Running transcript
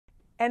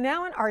And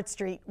now on Art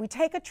Street, we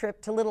take a trip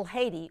to Little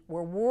Haiti,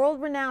 where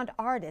world-renowned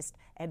artist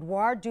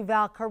Edouard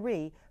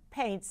Duval-Carrie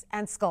paints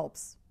and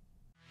sculpts.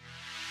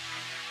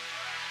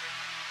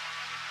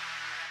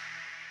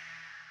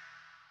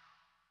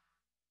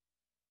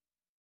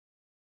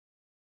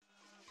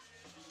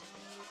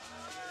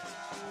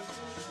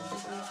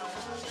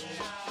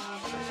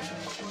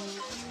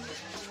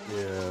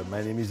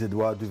 My name is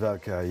Edouard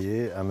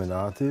Duval-Carrie. I'm an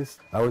artist.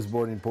 I was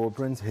born in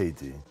Port-au-Prince,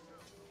 Haiti.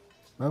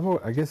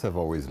 I guess I've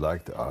always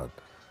liked art.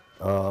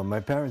 My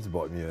parents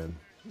bought me a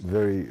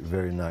very,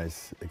 very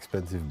nice,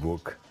 expensive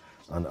book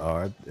on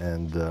art,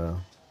 and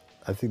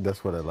I think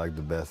that's what I like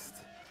the best,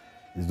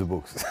 is the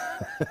books.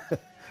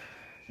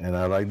 And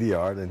I like the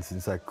art, and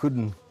since I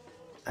couldn't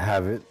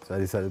have it, I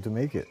decided to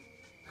make it.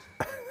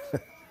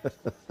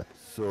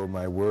 So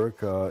my work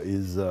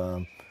is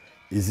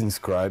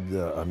inscribed,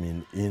 I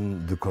mean,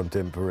 in the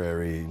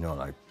contemporary,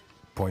 like,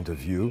 point of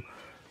view,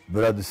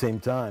 but at the same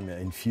time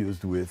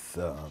infused with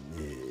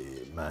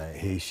my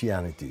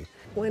Haitianity.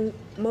 When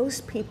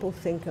most people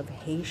think of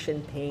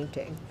Haitian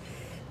painting,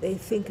 they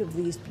think of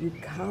these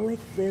bucolic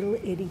little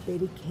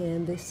itty-bitty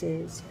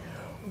canvases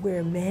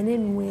where men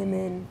and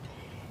women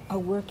are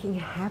working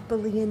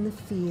happily in the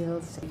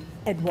fields.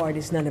 Edouard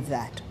is none of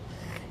that.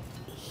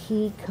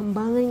 He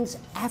combines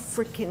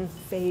African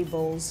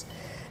fables,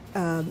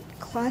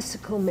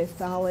 classical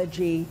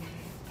mythology,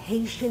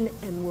 Haitian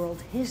and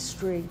world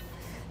history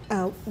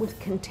with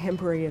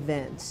contemporary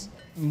events.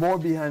 More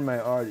behind my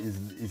art is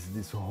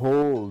this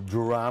whole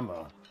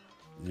drama,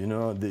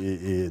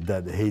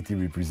 that Haiti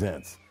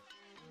represents.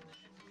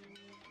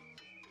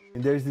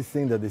 And there's this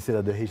thing that they say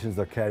that the Haitians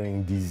are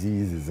carrying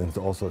diseases and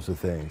all sorts of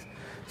things.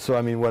 So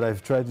I mean, what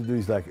I've tried to do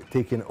is like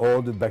taking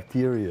all the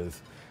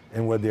bacterias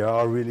and what they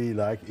are really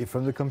like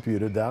from the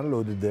computer,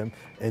 downloaded them,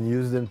 and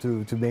use them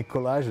to make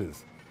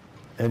collages.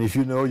 And if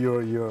you know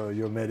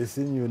your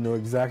medicine, you know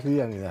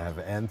exactly, I mean, I have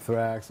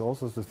anthrax, all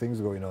sorts of things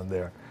going on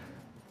there.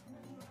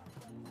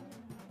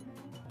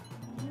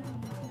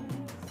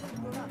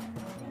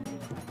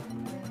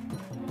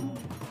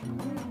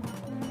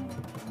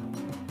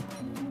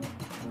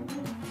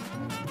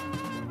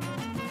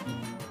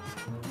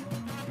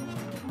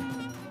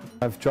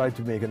 I've tried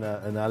to make an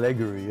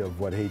allegory of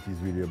what Haiti is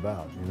really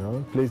about,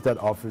 a place that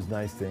offers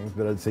nice things,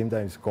 but at the same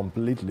time it's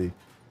completely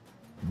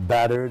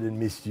battered and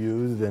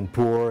misused and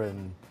poor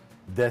and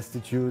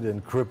destitute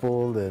and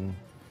crippled, and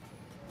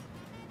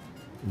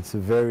it's a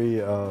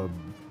very,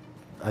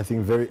 I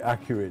think, very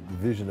accurate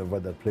vision of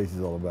what that place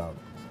is all about.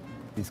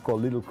 It's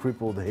called Little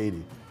Crippled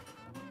Haiti.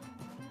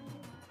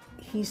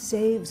 He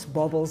saves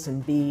baubles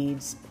and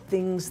beads,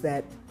 things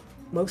that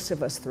most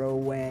of us throw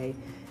away.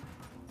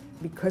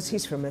 Because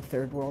he's from a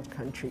third world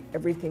country,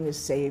 everything is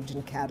saved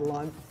and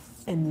cataloged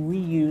and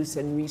reused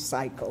and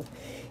recycled.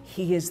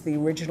 He is the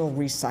original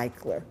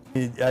recycler.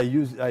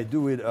 I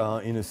do it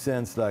in a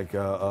sense like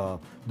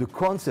the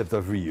concept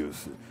of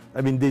reuse.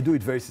 I mean, they do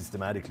it very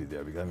systematically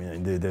there, because I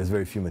mean, there's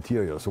very few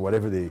materials. So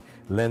whatever they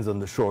lands on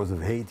the shores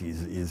of Haiti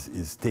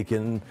is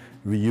taken,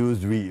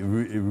 reused,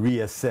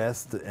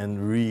 reassessed, and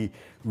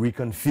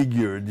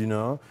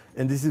reconfigured,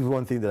 And this is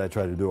one thing that I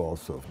try to do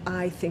also.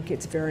 I think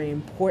it's very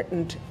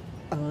important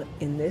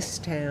in this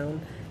town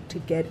to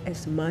get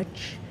as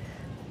much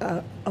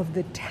of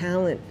the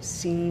talent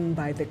seen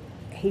by the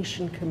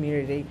Haitian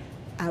community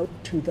out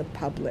to the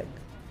public.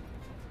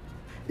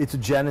 It's a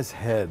Janus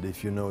head,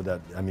 if you know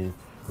that. I mean,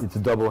 it's a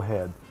double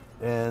head.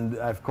 And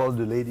I've called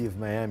the Lady of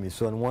Miami.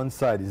 So on one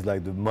side is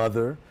like the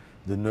mother,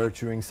 the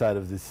nurturing side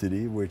of the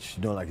city, which,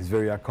 like is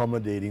very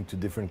accommodating to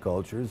different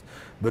cultures.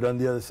 But on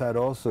the other side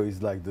also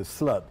is like the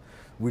slut,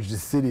 which the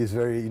city is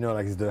very,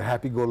 like it's the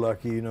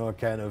happy-go-lucky,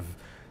 kind of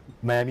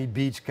Miami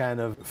Beach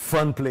kind of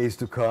fun place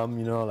to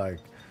come, like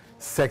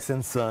sex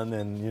and sun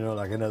and,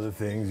 like and other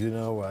things,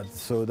 what.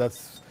 So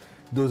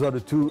those are the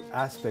two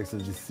aspects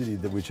of the city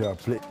which are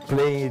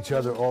playing each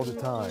other all the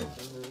time.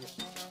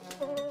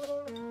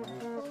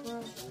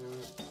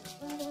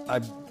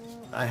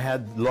 I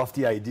had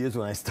lofty ideas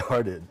when I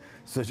started,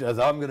 such as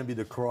I'm going to be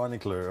the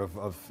chronicler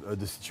of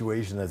the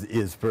situation as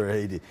is per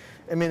Haiti.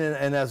 I mean,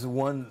 and as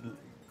one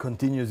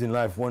continues in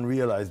life, one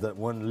realizes that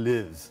one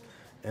lives.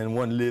 And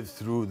one lives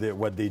through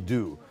what they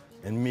do.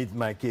 And in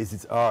my case,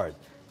 it's art.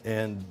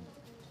 And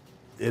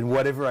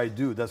whatever I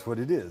do, that's what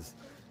it is.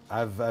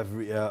 I've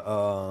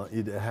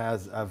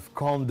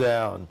calmed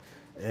down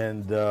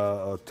and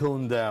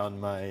toned down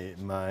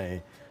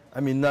my. I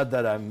mean, not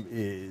that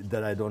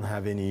that I don't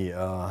have any.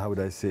 How would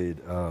I say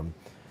it?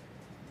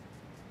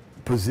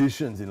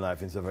 Positions in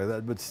life and stuff like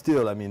that. But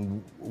still, I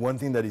mean, one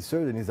thing that is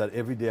certain is that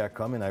every day I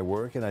come and I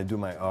work and I do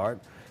my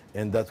art,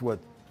 and that's what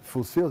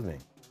fulfills me.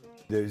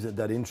 There's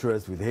that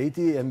interest with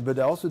Haiti, but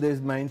also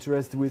there's my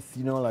interest with,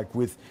 like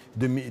with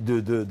the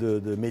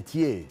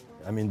métier.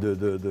 I mean,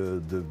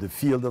 the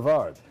field of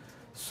art.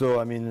 So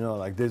I mean,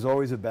 like there's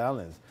always a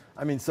balance.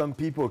 I mean, some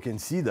people can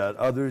see that.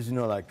 Others,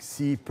 like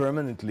see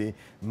permanently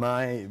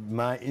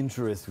my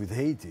interest with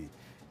Haiti,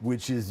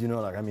 which is,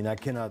 like I mean, I'm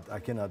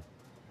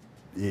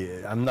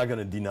not going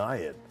to deny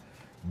it.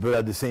 But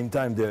at the same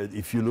time,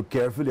 if you look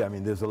carefully, I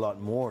mean, there's a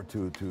lot more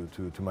to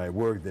my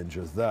work than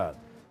just that.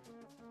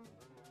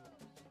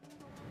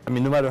 I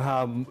mean, no matter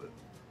how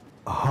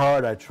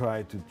hard I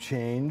try to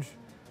change,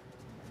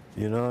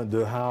 you know,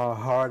 how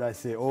hard I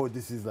say, oh,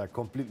 this is like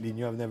completely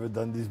new, I've never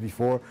done this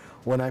before.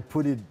 When I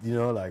put it, you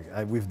know, like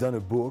we've done a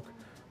book,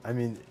 I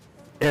mean,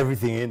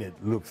 everything in it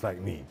looks like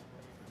me.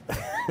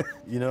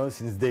 You know,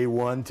 since day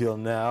one till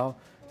now,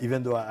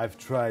 even though I've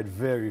tried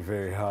very,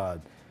 very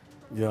hard,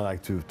 you know,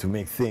 like to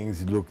make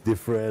things look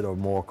different or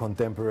more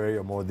contemporary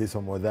or more this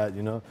or more that,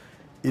 you know,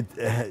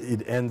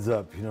 it ends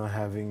up, you know,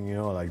 having, you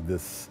know, like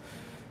this,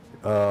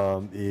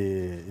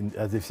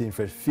 as they say in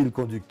French, fil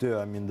conducteur,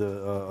 I mean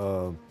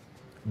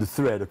the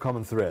thread, a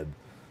common thread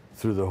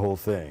through the whole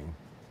thing,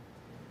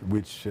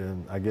 which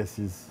I guess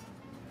is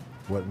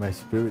what my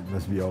spirit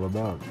must be all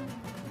about.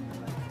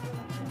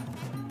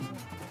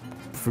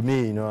 For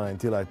me, you know,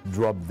 until I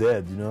drop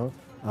dead, you know,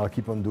 I'll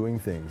keep on doing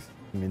things.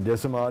 I mean,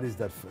 there's some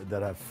artists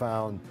that have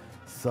found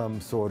some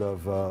sort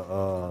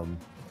of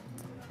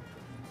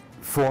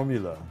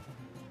formula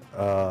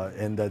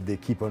and that they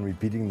keep on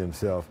repeating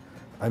themselves.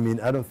 I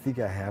mean, I don't think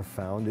I have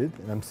found it,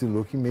 and I'm still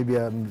looking. Maybe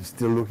I'm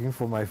still looking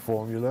for my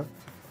formula,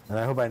 and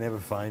I hope I never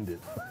find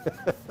it.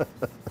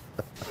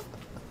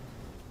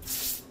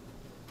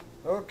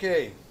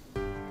 Okay.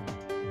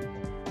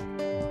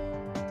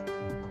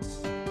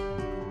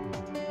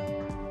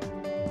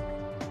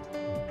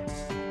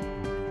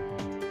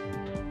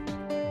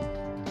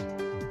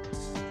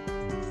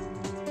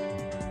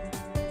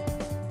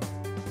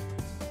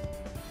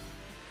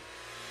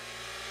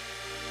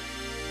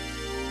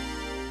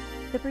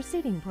 The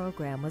preceding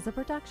program was a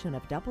production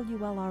of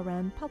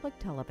WLRN Public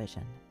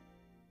Television.